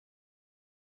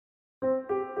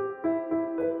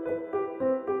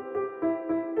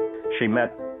she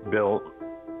met Bill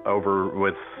over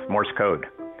with Morse code.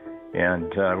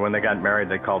 And when they got married,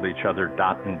 they called each other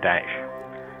Dot and Dash,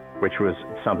 which was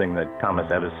something that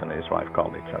Thomas Edison and his wife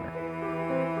called each other.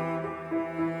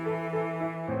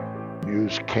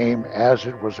 News came as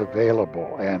it was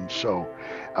available, and so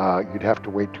you'd have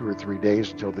to wait 2 or 3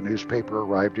 days until the newspaper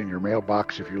arrived in your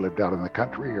mailbox if you lived out in the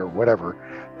country or whatever.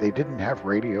 They didn't have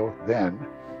radio then,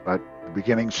 but the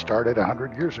beginning started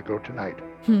 100 years ago tonight.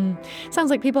 Sounds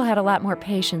like people had a lot more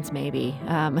patience, maybe.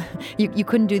 You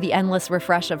couldn't do the endless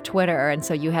refresh of Twitter, and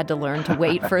so you had to learn to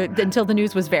wait for until the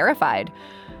news was verified.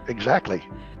 Exactly.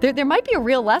 There might be a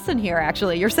real lesson here,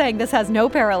 actually. You're saying this has no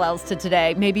parallels to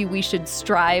today. Maybe we should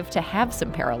strive to have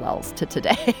some parallels to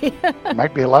today. It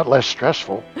might be a lot less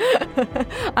stressful.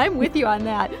 I'm with you on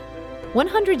that.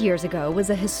 100 years ago was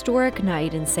a historic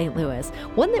night in St. Louis,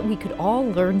 one that we could all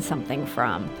learn something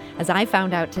from, as I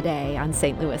found out today on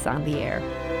St. Louis on the Air.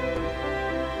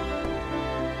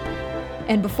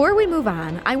 And before we move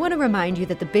on, I want to remind you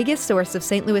that the biggest source of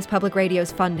St. Louis Public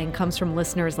Radio's funding comes from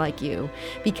listeners like you.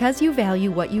 Because you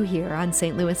value what you hear on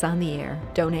St. Louis on the Air,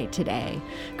 donate today.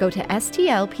 Go to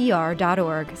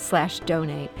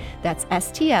stlpr.org/donate. That's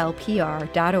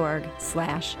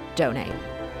stlpr.org/donate.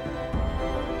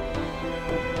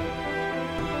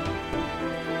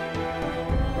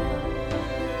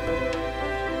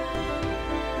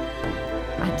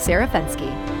 I'm Sarah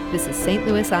Fenske. This is St.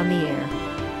 Louis on the Air.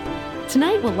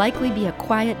 Tonight will likely be a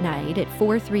quiet night at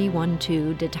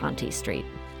 4312 DeTonti Street.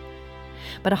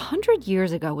 But 100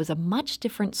 years ago was a much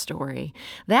different story.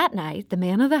 That night, the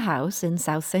man of the house in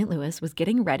South St. Louis was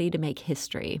getting ready to make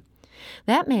history.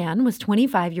 That man was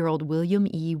 25-year-old William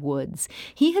E. Woods.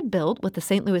 He had built what the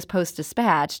St. Louis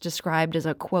Post-Dispatch described as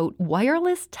a, quote,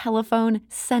 wireless telephone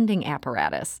sending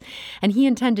apparatus. And he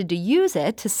intended to use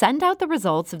it to send out the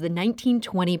results of the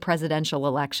 1920 presidential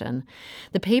election.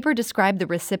 The paper described the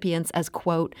recipients as,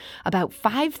 quote, about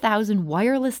 5,000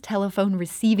 wireless telephone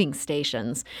receiving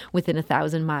stations within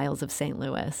 1,000 miles of St.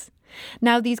 Louis.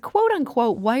 Now, these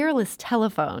quote-unquote wireless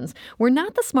telephones were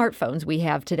not the smartphones we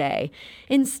have today.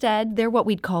 Instead, they're what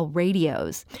we'd call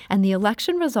radios, and the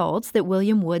election results that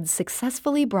William Woods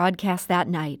successfully broadcast that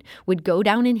night would go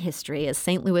down in history as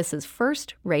St. Louis's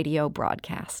first radio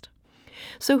broadcast.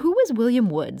 So who was William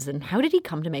Woods, and how did he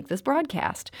come to make this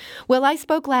broadcast? Well, I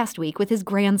spoke last week with his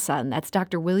grandson, that's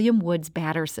Dr. William Woods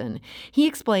Batterson. He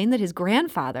explained that his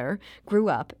grandfather grew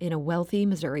up in a wealthy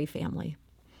Missouri family.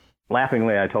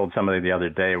 Laughingly, I told somebody the other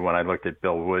day when I looked at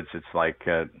Bill Woods, it's like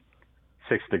 6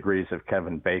 degrees of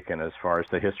Kevin Bacon as far as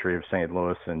the history of St.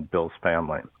 Louis and Bill's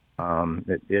family.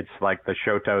 It's like the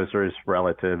Chotozers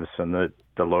relatives and the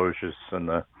Deloges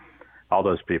and all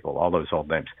those people, all those old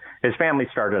names. His family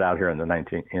started out here in the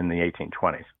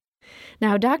 1820s.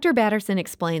 Now, Dr. Batterson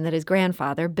explained that his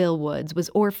grandfather, Bill Woods,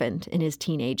 was orphaned in his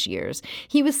teenage years.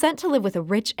 He was sent to live with a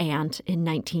rich aunt in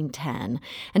 1910.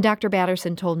 And Dr.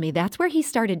 Batterson told me that's where he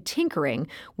started tinkering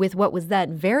with what was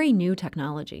then very new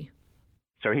technology.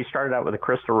 So he started out with a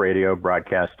crystal radio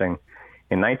broadcasting.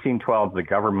 In 1912, the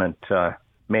government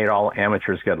made all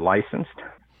amateurs get licensed,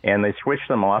 and they switched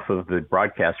them off of the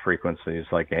broadcast frequencies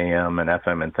like AM and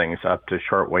FM and things up to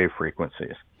shortwave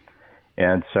frequencies.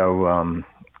 And so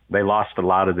they lost a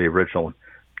lot of the original.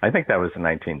 I think that was in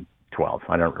 1912.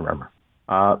 I don't remember.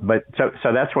 But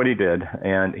so that's what he did.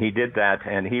 And he did that.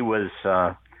 And he was,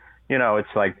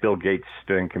 it's like Bill Gates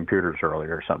doing computers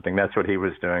earlier or something. That's what he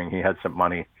was doing. He had some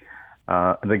money.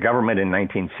 The government in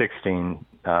 1916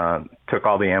 took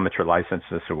all the amateur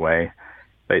licenses away.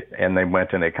 And they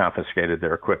went and they confiscated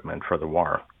their equipment for the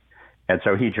war. And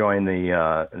so he joined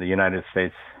the United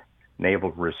States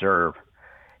Naval Reserve.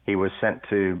 He was sent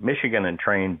to Michigan and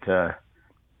trained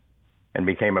and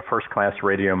became a first-class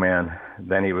radio man.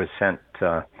 Then he was sent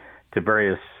to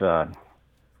various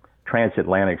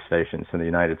transatlantic stations in the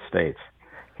United States.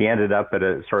 He ended up at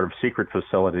a sort of secret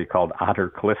facility called Otter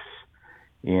Cliffs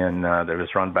that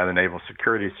was run by the Naval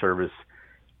Security Service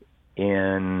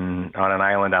on an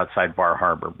island outside Bar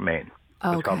Harbor, Maine.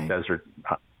 Okay. It's called Desert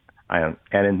Island.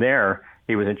 And in there,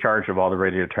 he was in charge of all the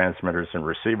radio transmitters and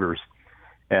receivers.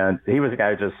 And he was a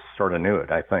guy who just sort of knew it,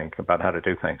 I think, about how to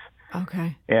do things.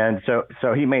 Okay. And so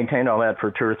he maintained all that for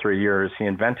 2 or 3 years. He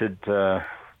invented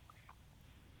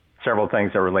several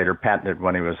things that were later patented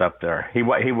when he was up there. He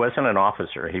wasn't an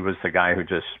officer. He was the guy who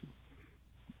just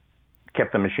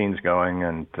kept the machines going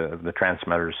and the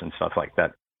transmitters and stuff like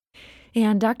that.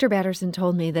 And Dr. Batterson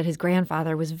told me that his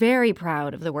grandfather was very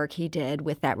proud of the work he did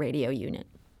with that radio unit.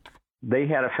 They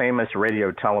had a famous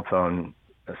radio telephone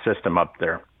system up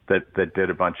there that did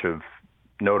a bunch of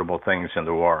notable things in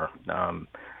the war.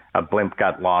 A blimp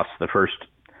got lost, the first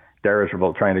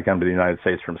dirigible trying to come to the United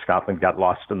States from Scotland got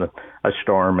lost in a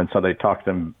storm, and so they talked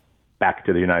them back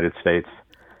to the United States.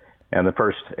 And the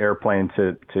first airplane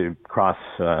to cross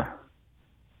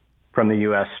from the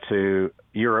U.S. to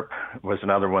Europe was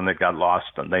another one that got lost,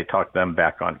 and they talked them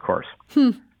back on course.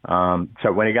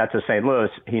 So when he got to St. Louis,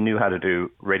 he knew how to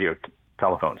do radio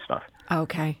telephone stuff.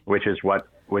 Okay. Which is what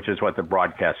the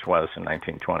broadcast was in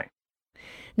 1920.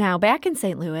 Now, back in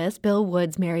St. Louis, Bill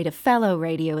Woods married a fellow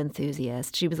radio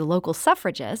enthusiast. She was a local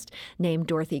suffragist named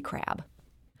Dorothy Crabb.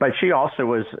 But she also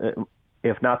was,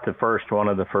 if not the first, one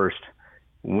of the first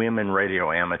women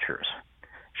radio amateurs.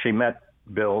 She met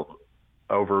Bill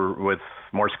over with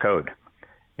Morse code.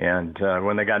 And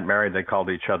when they got married, they called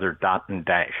each other Dot and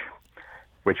Dash,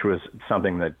 which was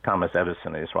something that Thomas Edison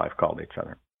and his wife called each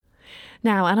other.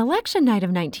 Now, on election night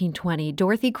of 1920,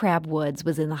 Dorothy Crabb Woods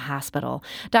was in the hospital.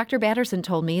 Dr. Batterson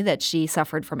told me that she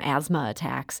suffered from asthma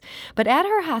attacks. But at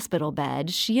her hospital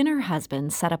bed, she and her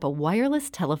husband set up a wireless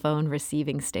telephone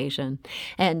receiving station.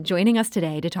 And joining us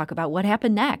today to talk about what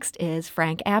happened next is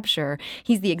Frank Absher.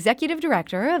 He's the executive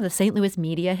director of the St. Louis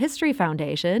Media History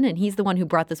Foundation, and he's the one who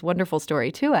brought this wonderful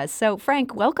story to us. So,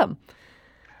 Frank, welcome.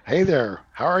 Hey there.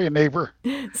 How are you, neighbor?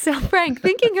 So, Frank,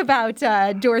 thinking about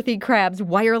Dorothy Crabb's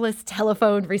wireless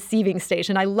telephone receiving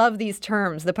station, I love these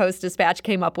terms the Post-Dispatch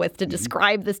came up with to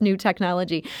describe this new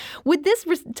technology. Would this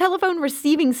telephone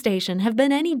receiving station have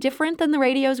been any different than the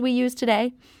radios we use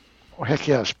today? Oh, heck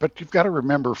yes. But you've got to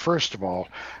remember, first of all,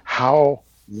 how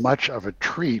much of a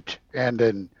treat and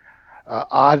an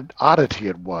oddity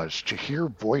it was to hear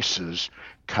voices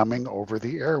coming over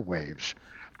the airwaves.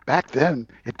 Back then,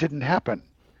 it didn't happen.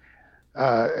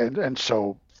 And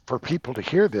so for people to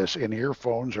hear this in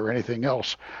earphones or anything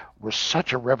else was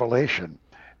such a revelation.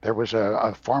 There was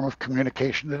a form of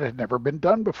communication that had never been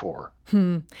done before.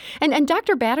 And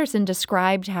Dr. Batterson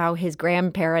described how his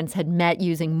grandparents had met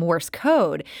using Morse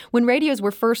code. When radios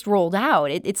were first rolled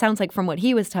out, it sounds like from what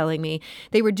he was telling me,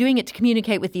 they were doing it to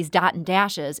communicate with these dot and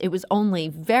dashes. It was only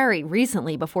very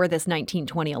recently before this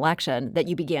 1920 election that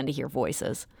you began to hear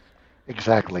voices.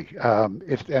 Exactly. And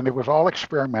it was all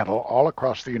experimental all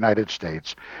across the United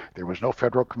States. There was no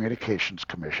Federal Communications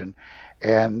Commission.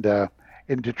 And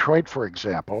in Detroit, for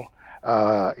example,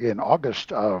 in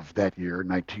August of that year,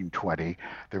 1920,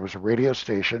 there was a radio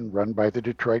station run by the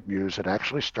Detroit News that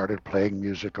actually started playing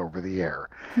music over the air.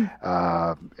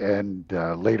 And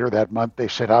later that month, they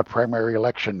sent out primary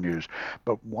election news.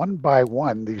 But one by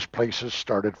one, these places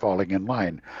started falling in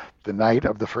line. The night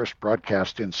of the first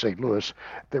broadcast in St. Louis,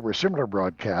 there were similar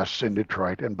broadcasts in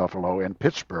Detroit and Buffalo and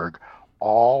Pittsburgh,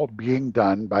 all being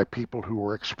done by people who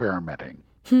were experimenting.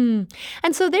 And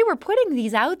so they were putting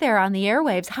these out there on the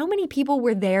airwaves. How many people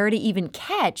were there to even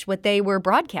catch what they were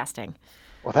broadcasting?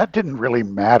 Well, that didn't really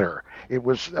matter. It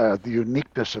was the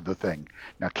uniqueness of the thing.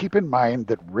 Now, keep in mind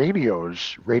that radio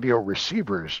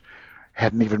receivers,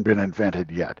 hadn't even been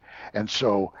invented yet. And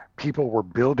so people were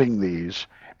building these,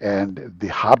 and the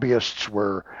hobbyists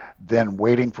were then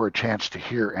waiting for a chance to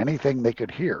hear anything they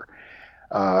could hear.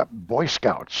 Boy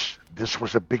Scouts, this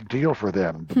was a big deal for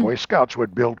them. The Boy Scouts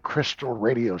would build crystal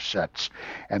radio sets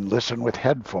and listen with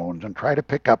headphones and try to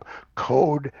pick up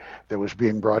code that was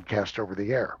being broadcast over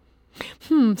the air.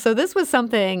 So this was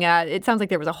something, it sounds like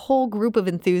there was a whole group of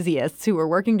enthusiasts who were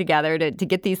working together to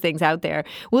get these things out there.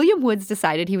 William Woods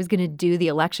decided he was going to do the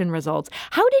election results.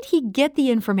 How did he get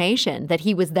the information that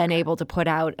he was then able to put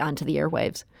out onto the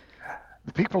airwaves?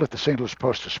 The people at the St. Louis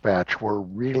Post-Dispatch were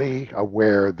really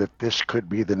aware that this could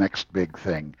be the next big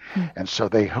thing. And so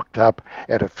they hooked up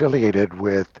and affiliated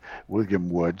with William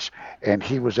Woods, and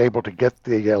he was able to get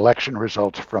the election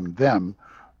results from them.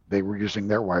 They were using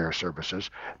their wire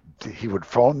services. He would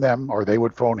phone them, or they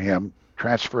would phone him,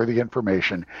 transfer the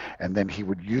information, and then he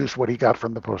would use what he got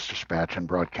from the Post-Dispatch and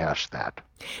broadcast that.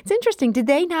 It's interesting. Did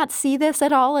they not see this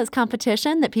at all as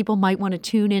competition, that people might want to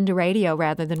tune into radio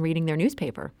rather than reading their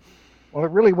newspaper? Well,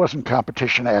 it really wasn't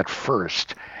competition at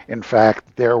first. In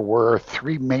fact, there were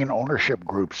three main ownership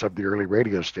groups of the early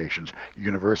radio stations: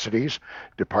 universities,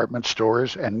 department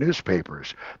stores, and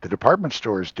newspapers. The department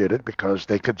stores did it because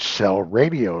they could sell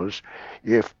radios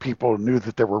if people knew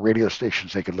that there were radio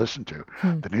stations they could listen to.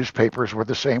 The newspapers were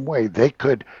the same way. They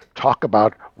could talk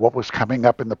about what was coming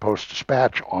up in the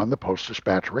Post-Dispatch on the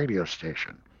Post-Dispatch radio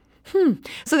station.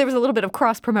 So there was a little bit of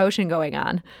cross-promotion going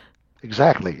on.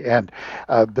 Exactly. And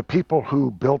the people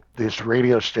who built this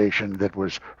radio station that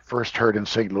was first heard in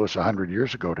St. Louis 100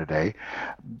 years ago today,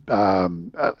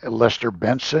 Lester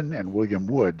Benson and William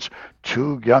Woods,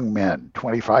 two young men,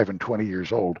 25 and 20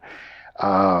 years old,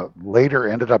 Later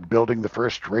ended up building the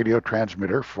first radio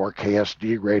transmitter for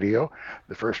KSD radio,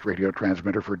 the first radio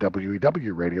transmitter for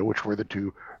WEW radio, which were the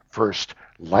two first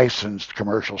licensed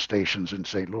commercial stations in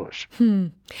St. Louis.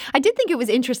 I did think it was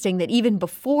interesting that even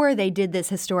before they did this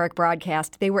historic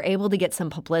broadcast, they were able to get some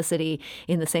publicity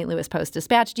in the St. Louis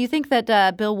Post-Dispatch. Do you think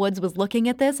that Bill Woods was looking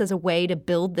at this as a way to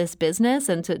build this business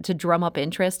and to drum up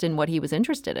interest in what he was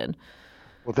interested in?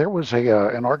 Well, there was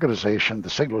an organization, the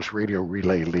St. Louis Radio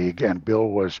Relay League, and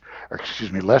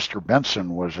Lester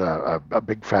Benson was a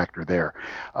big factor there.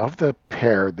 Of the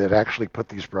pair that actually put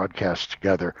these broadcasts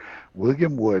together,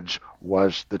 William Woods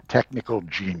was the technical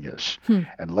genius,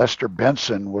 and Lester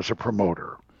Benson was a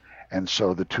promoter. And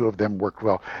so the two of them worked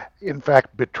well. In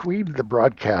fact, between the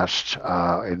broadcasts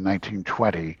in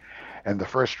 1920 and the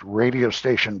first radio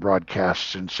station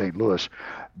broadcasts in St. Louis,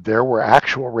 there were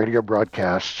actual radio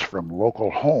broadcasts from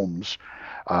local homes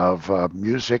of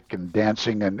music and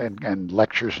dancing and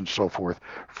lectures and so forth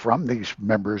from these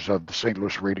members of the St.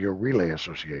 Louis Radio Relay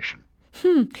Association.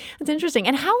 That's interesting.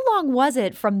 And how long was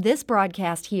it from this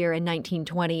broadcast here in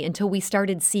 1920 until we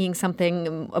started seeing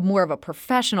something more of a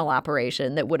professional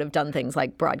operation that would have done things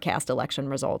like broadcast election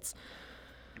results?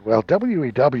 Well,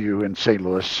 WEW in St.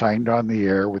 Louis signed on the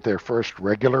air with their first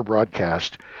regular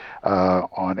broadcast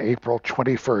on April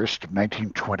 21st,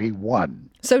 1921.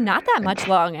 So not that much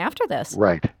long after this.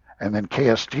 Right. And then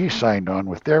KSD signed on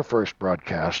with their first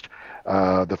broadcast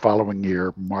the following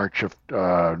year, March of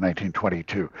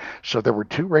 1922. So there were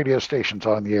two radio stations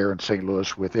on the air in St.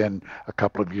 Louis within a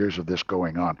couple of years of this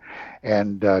going on.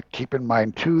 And keep in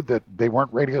mind, too, that they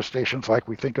weren't radio stations like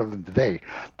we think of them today.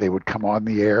 They would come on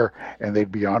the air and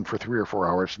they'd be on for 3 or 4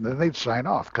 hours and then they'd sign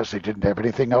off because they didn't have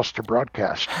anything else to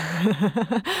broadcast.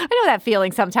 I know that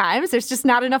feeling sometimes. There's just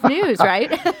not enough news,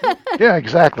 right? Yeah,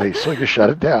 exactly. So you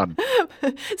shut it down.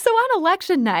 So on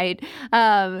election night,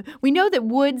 we know that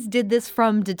Woods did this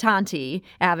from Detante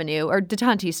Avenue or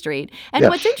Detante Street. And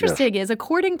what's interesting is,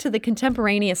 according to the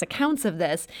contemporaneous accounts of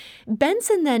this,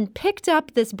 Benson then picked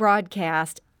up this broadcast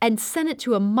and sent it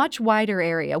to a much wider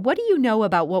area. What do you know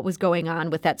about what was going on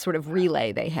with that sort of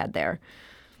relay they had there?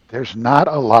 There's not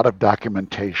a lot of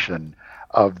documentation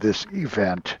of this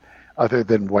event other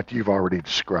than what you've already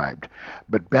described.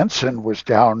 But Benson was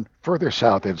down further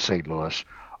south in St. Louis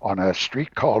on a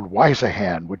street called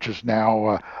Weisahan, which is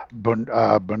now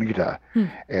Bonita.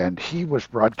 And he was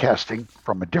broadcasting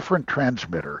from a different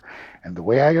transmitter. And the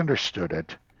way I understood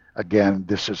it, again,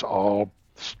 this is all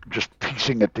just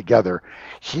piecing it together,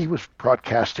 he was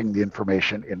broadcasting the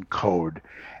information in code,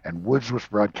 and Woods was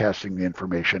broadcasting the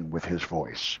information with his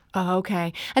voice. Oh,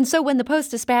 okay. And so when the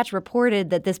Post-Dispatch reported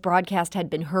that this broadcast had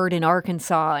been heard in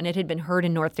Arkansas and it had been heard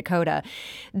in North Dakota,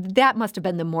 that must have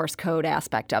been the Morse code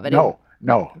aspect of it.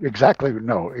 No, exactly.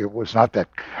 No, it was not that.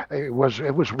 It was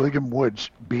William Woods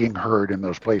being heard in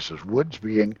those places. Woods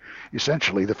being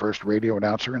essentially the first radio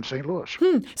announcer in St. Louis.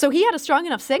 So he had a strong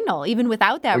enough signal, even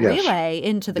without that relay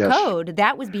into the code,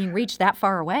 that was being reached that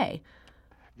far away.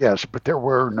 Yes, but there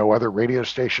were no other radio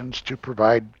stations to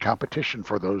provide competition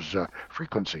for those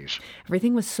frequencies.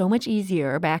 Everything was so much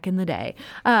easier back in the day.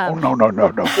 No.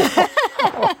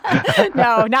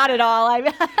 No, not at all.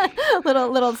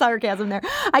 Little sarcasm there.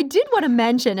 I did want to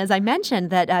mention, as I mentioned,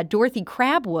 that Dorothy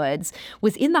Crabwoods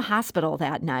was in the hospital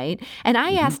that night, and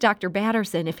I asked Dr.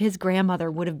 Batterson if his grandmother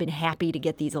would have been happy to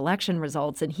get these election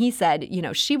results, and he said,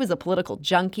 she was a political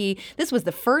junkie. This was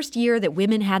the first year that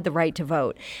women had the right to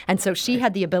vote, and so she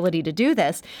had the ability to do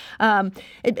this.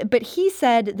 But he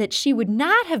said that she would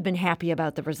not have been happy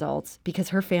about the results because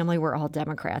her family were all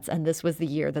Democrats, and this was the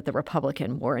year that the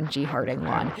Republican Warren G. Harding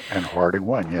won. And Harding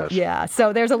won, yes. Yeah,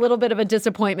 so there's a little bit of a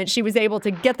disappointment. She was able to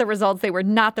get the results. They were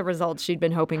not the results she'd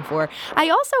been hoping for. I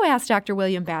also asked Dr.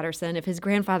 William Batterson if his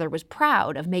grandfather was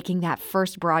proud of making that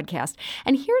first broadcast.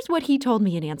 And here's what he told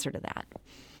me in answer to that.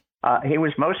 He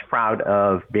was most proud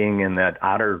of being in that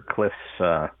Otter Cliffs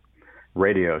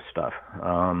radio stuff.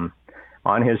 On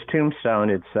his tombstone,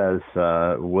 it says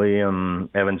William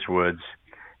Evans Woods.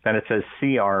 Then it says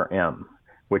CRM,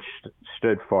 which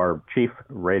stood for Chief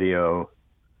Radio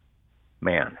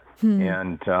Man.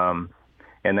 And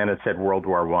then it said World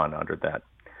War I under that.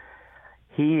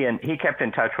 He kept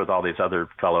in touch with all these other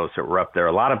fellows that were up there.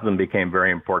 A lot of them became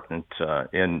very important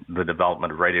in the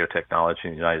development of radio technology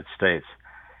in the United States.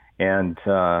 And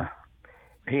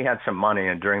he had some money,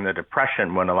 and during the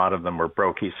Depression, when a lot of them were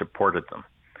broke, he supported them.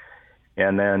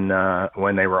 And then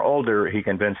when they were older, he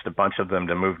convinced a bunch of them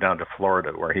to move down to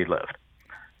Florida, where he lived.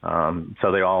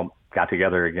 So they all got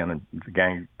together again, and the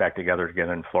gang back together again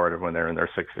in Florida when they're in their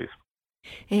 60s.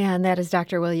 And that is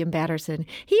Dr. William Batterson.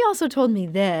 He also told me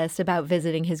this about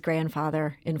visiting his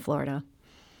grandfather in Florida.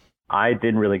 I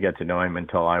didn't really get to know him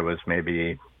until I was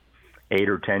maybe 8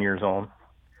 or 10 years old,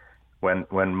 when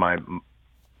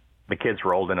the kids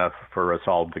were old enough for us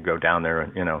all to go down there,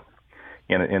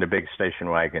 in a big station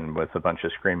wagon with a bunch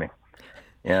of screaming.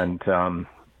 And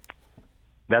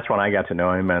that's when I got to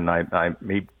know him, and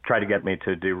he tried to get me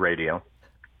to do radio.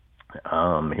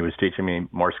 He was teaching me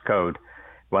Morse code.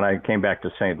 When I came back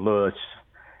to St. Louis,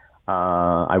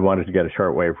 I wanted to get a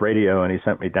shortwave radio, and he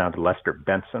sent me down to Lester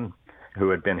Benson, who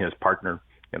had been his partner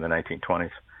in the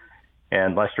 1920s.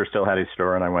 And Lester still had his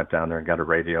store, and I went down there and got a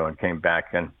radio and came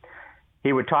back. And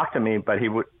he would talk to me, but he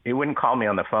wouldn't call me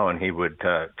on the phone. He would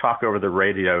talk over the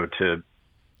radio to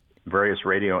various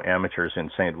radio amateurs in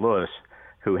St. Louis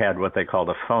who had what they called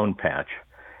a phone patch,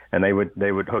 and they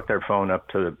would hook their phone up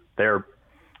to their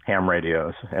ham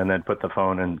radios and then put the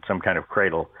phone in some kind of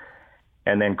cradle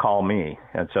and then call me.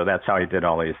 And so that's how he did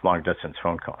all these long distance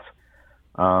phone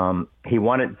calls. He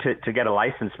wanted to get a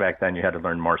license back then. You had to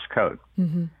learn Morse code.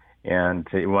 Mm-hmm. And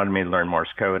he wanted me to learn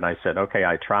Morse code. And I said, okay,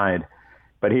 I tried.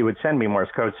 But he would send me Morse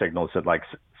code signals at like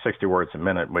 60 words a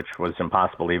minute, which was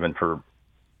impossible even for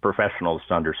professionals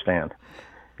to understand.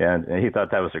 And he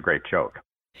thought that was a great joke.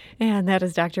 And that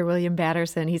is Dr. William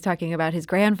Batterson. He's talking about his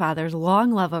grandfather's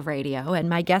long love of radio. And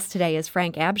my guest today is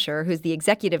Frank Absher, who's the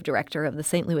executive director of the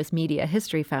St. Louis Media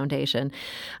History Foundation.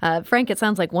 Frank, it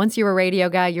sounds like once you're a radio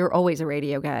guy, you're always a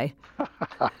radio guy.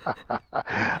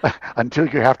 Until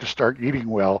you have to start eating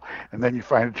well, and then you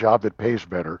find a job that pays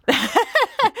better.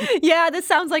 Yeah, this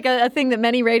sounds like a thing that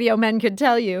many radio men could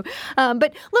tell you.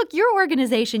 But look, your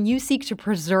organization, you seek to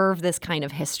preserve this kind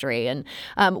of history. And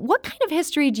what kind of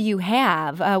history do you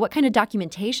have? What kind of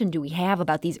documentation do we have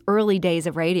about these early days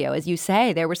of radio? As you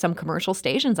say, there were some commercial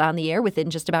stations on the air within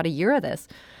just about a year of this.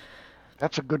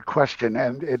 That's a good question,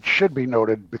 and it should be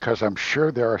noted because I'm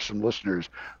sure there are some listeners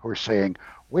who are saying,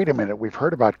 wait a minute, we've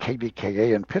heard about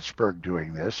KDKA in Pittsburgh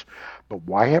doing this, but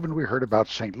why haven't we heard about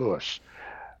St. Louis?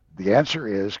 The answer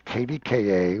is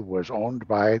KDKA was owned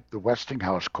by the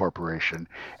Westinghouse Corporation,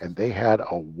 and they had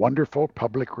a wonderful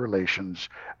public relations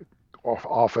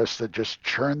office that just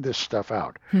churned this stuff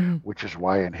out, which is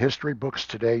why in history books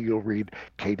today you'll read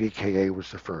KDKA was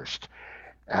the first.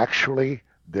 Actually,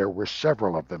 there were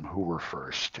several of them who were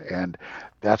first, and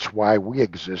that's why we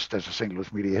exist as a St.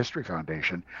 Louis Media History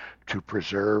Foundation, to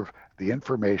preserve the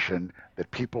information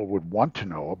that people would want to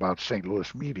know about St.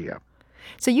 Louis media.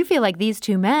 So you feel like these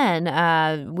two men,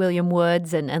 William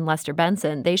Woods and Lester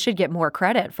Benson, they should get more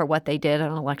credit for what they did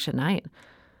on election night.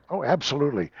 Oh,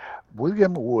 absolutely.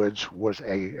 William Woods was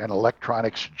an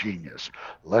electronics genius.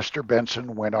 Lester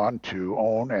Benson went on to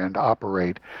own and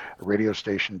operate a radio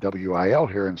station WIL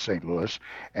here in St. Louis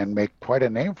and make quite a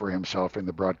name for himself in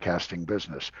the broadcasting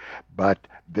business. But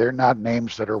they're not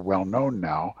names that are well known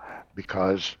now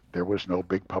because there was no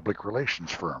big public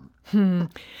relations firm.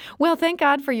 Well, thank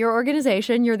God for your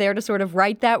organization. You're there to sort of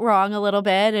right that wrong a little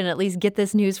bit and at least get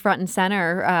this news front and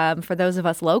center for those of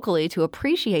us locally to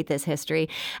appreciate this history.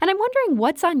 And I'm wondering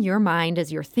what's on your mind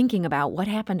as you're thinking about what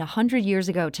happened 100 years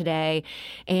ago today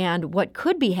and what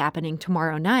could be happening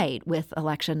tomorrow night with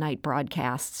election night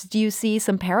broadcasts. Do you see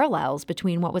some parallels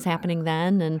between what was happening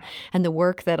then and the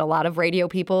work that a lot of radio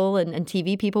people and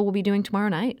TV people will be doing tomorrow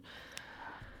night?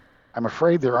 I'm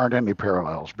afraid there aren't any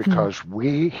parallels because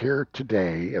we here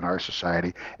today in our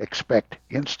society expect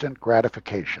instant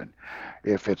gratification.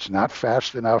 If it's not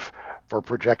fast enough for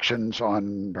projections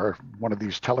on one of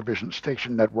these television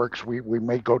station networks, we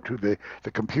may go to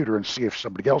the computer and see if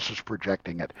somebody else is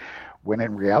projecting it. When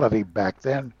in reality, back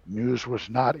then, news was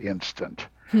not instant.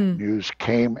 News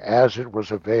came as it was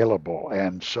available,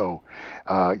 and so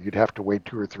you'd have to wait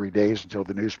 2 or 3 days until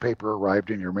the newspaper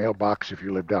arrived in your mailbox if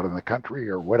you lived out in the country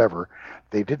or whatever.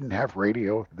 They didn't have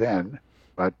radio then,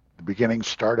 but the beginning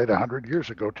started 100 years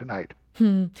ago tonight.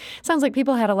 Sounds like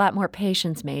people had a lot more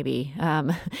patience, maybe.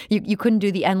 You couldn't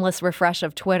do the endless refresh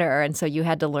of Twitter, and so you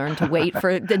had to learn to wait for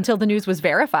until the news was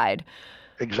verified.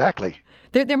 Exactly.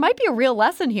 There might be a real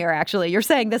lesson here, actually. You're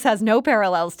saying this has no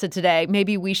parallels to today.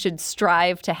 Maybe we should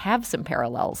strive to have some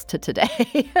parallels to today.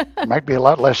 It might be a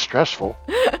lot less stressful.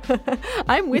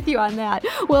 I'm with you on that.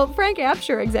 Well, Frank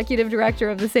Absher, Executive Director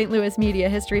of the St. Louis Media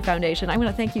History Foundation, I want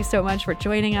to thank you so much for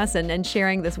joining us and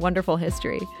sharing this wonderful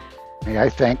history. May I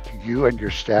thank you and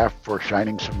your staff for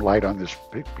shining some light on this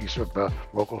big piece of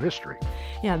local history.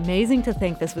 Yeah, amazing to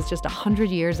think this was just 100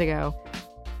 years ago.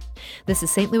 This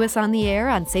is St. Louis on the Air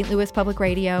on St. Louis Public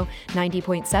Radio,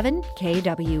 90.7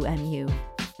 KWMU.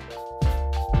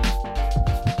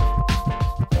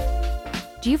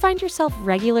 Do you find yourself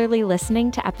regularly listening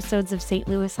to episodes of St.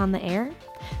 Louis on the Air?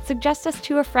 Suggest us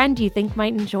to a friend you think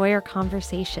might enjoy our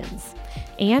conversations.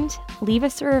 And leave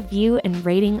us a review and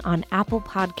rating on Apple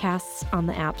Podcasts on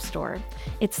the App Store.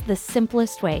 It's the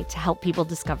simplest way to help people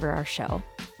discover our show.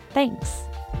 Thanks.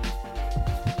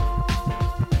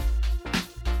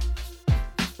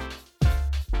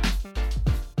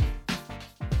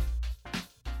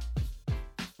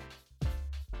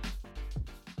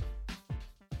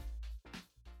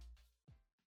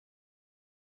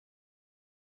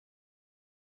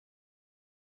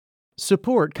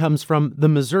 Support comes from the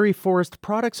Missouri Forest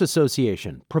Products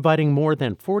Association, providing more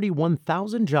than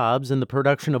 41,000 jobs in the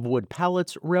production of wood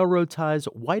pallets, railroad ties,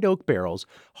 white oak barrels,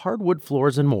 hardwood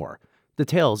floors, and more.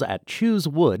 Details at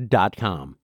choosewood.com.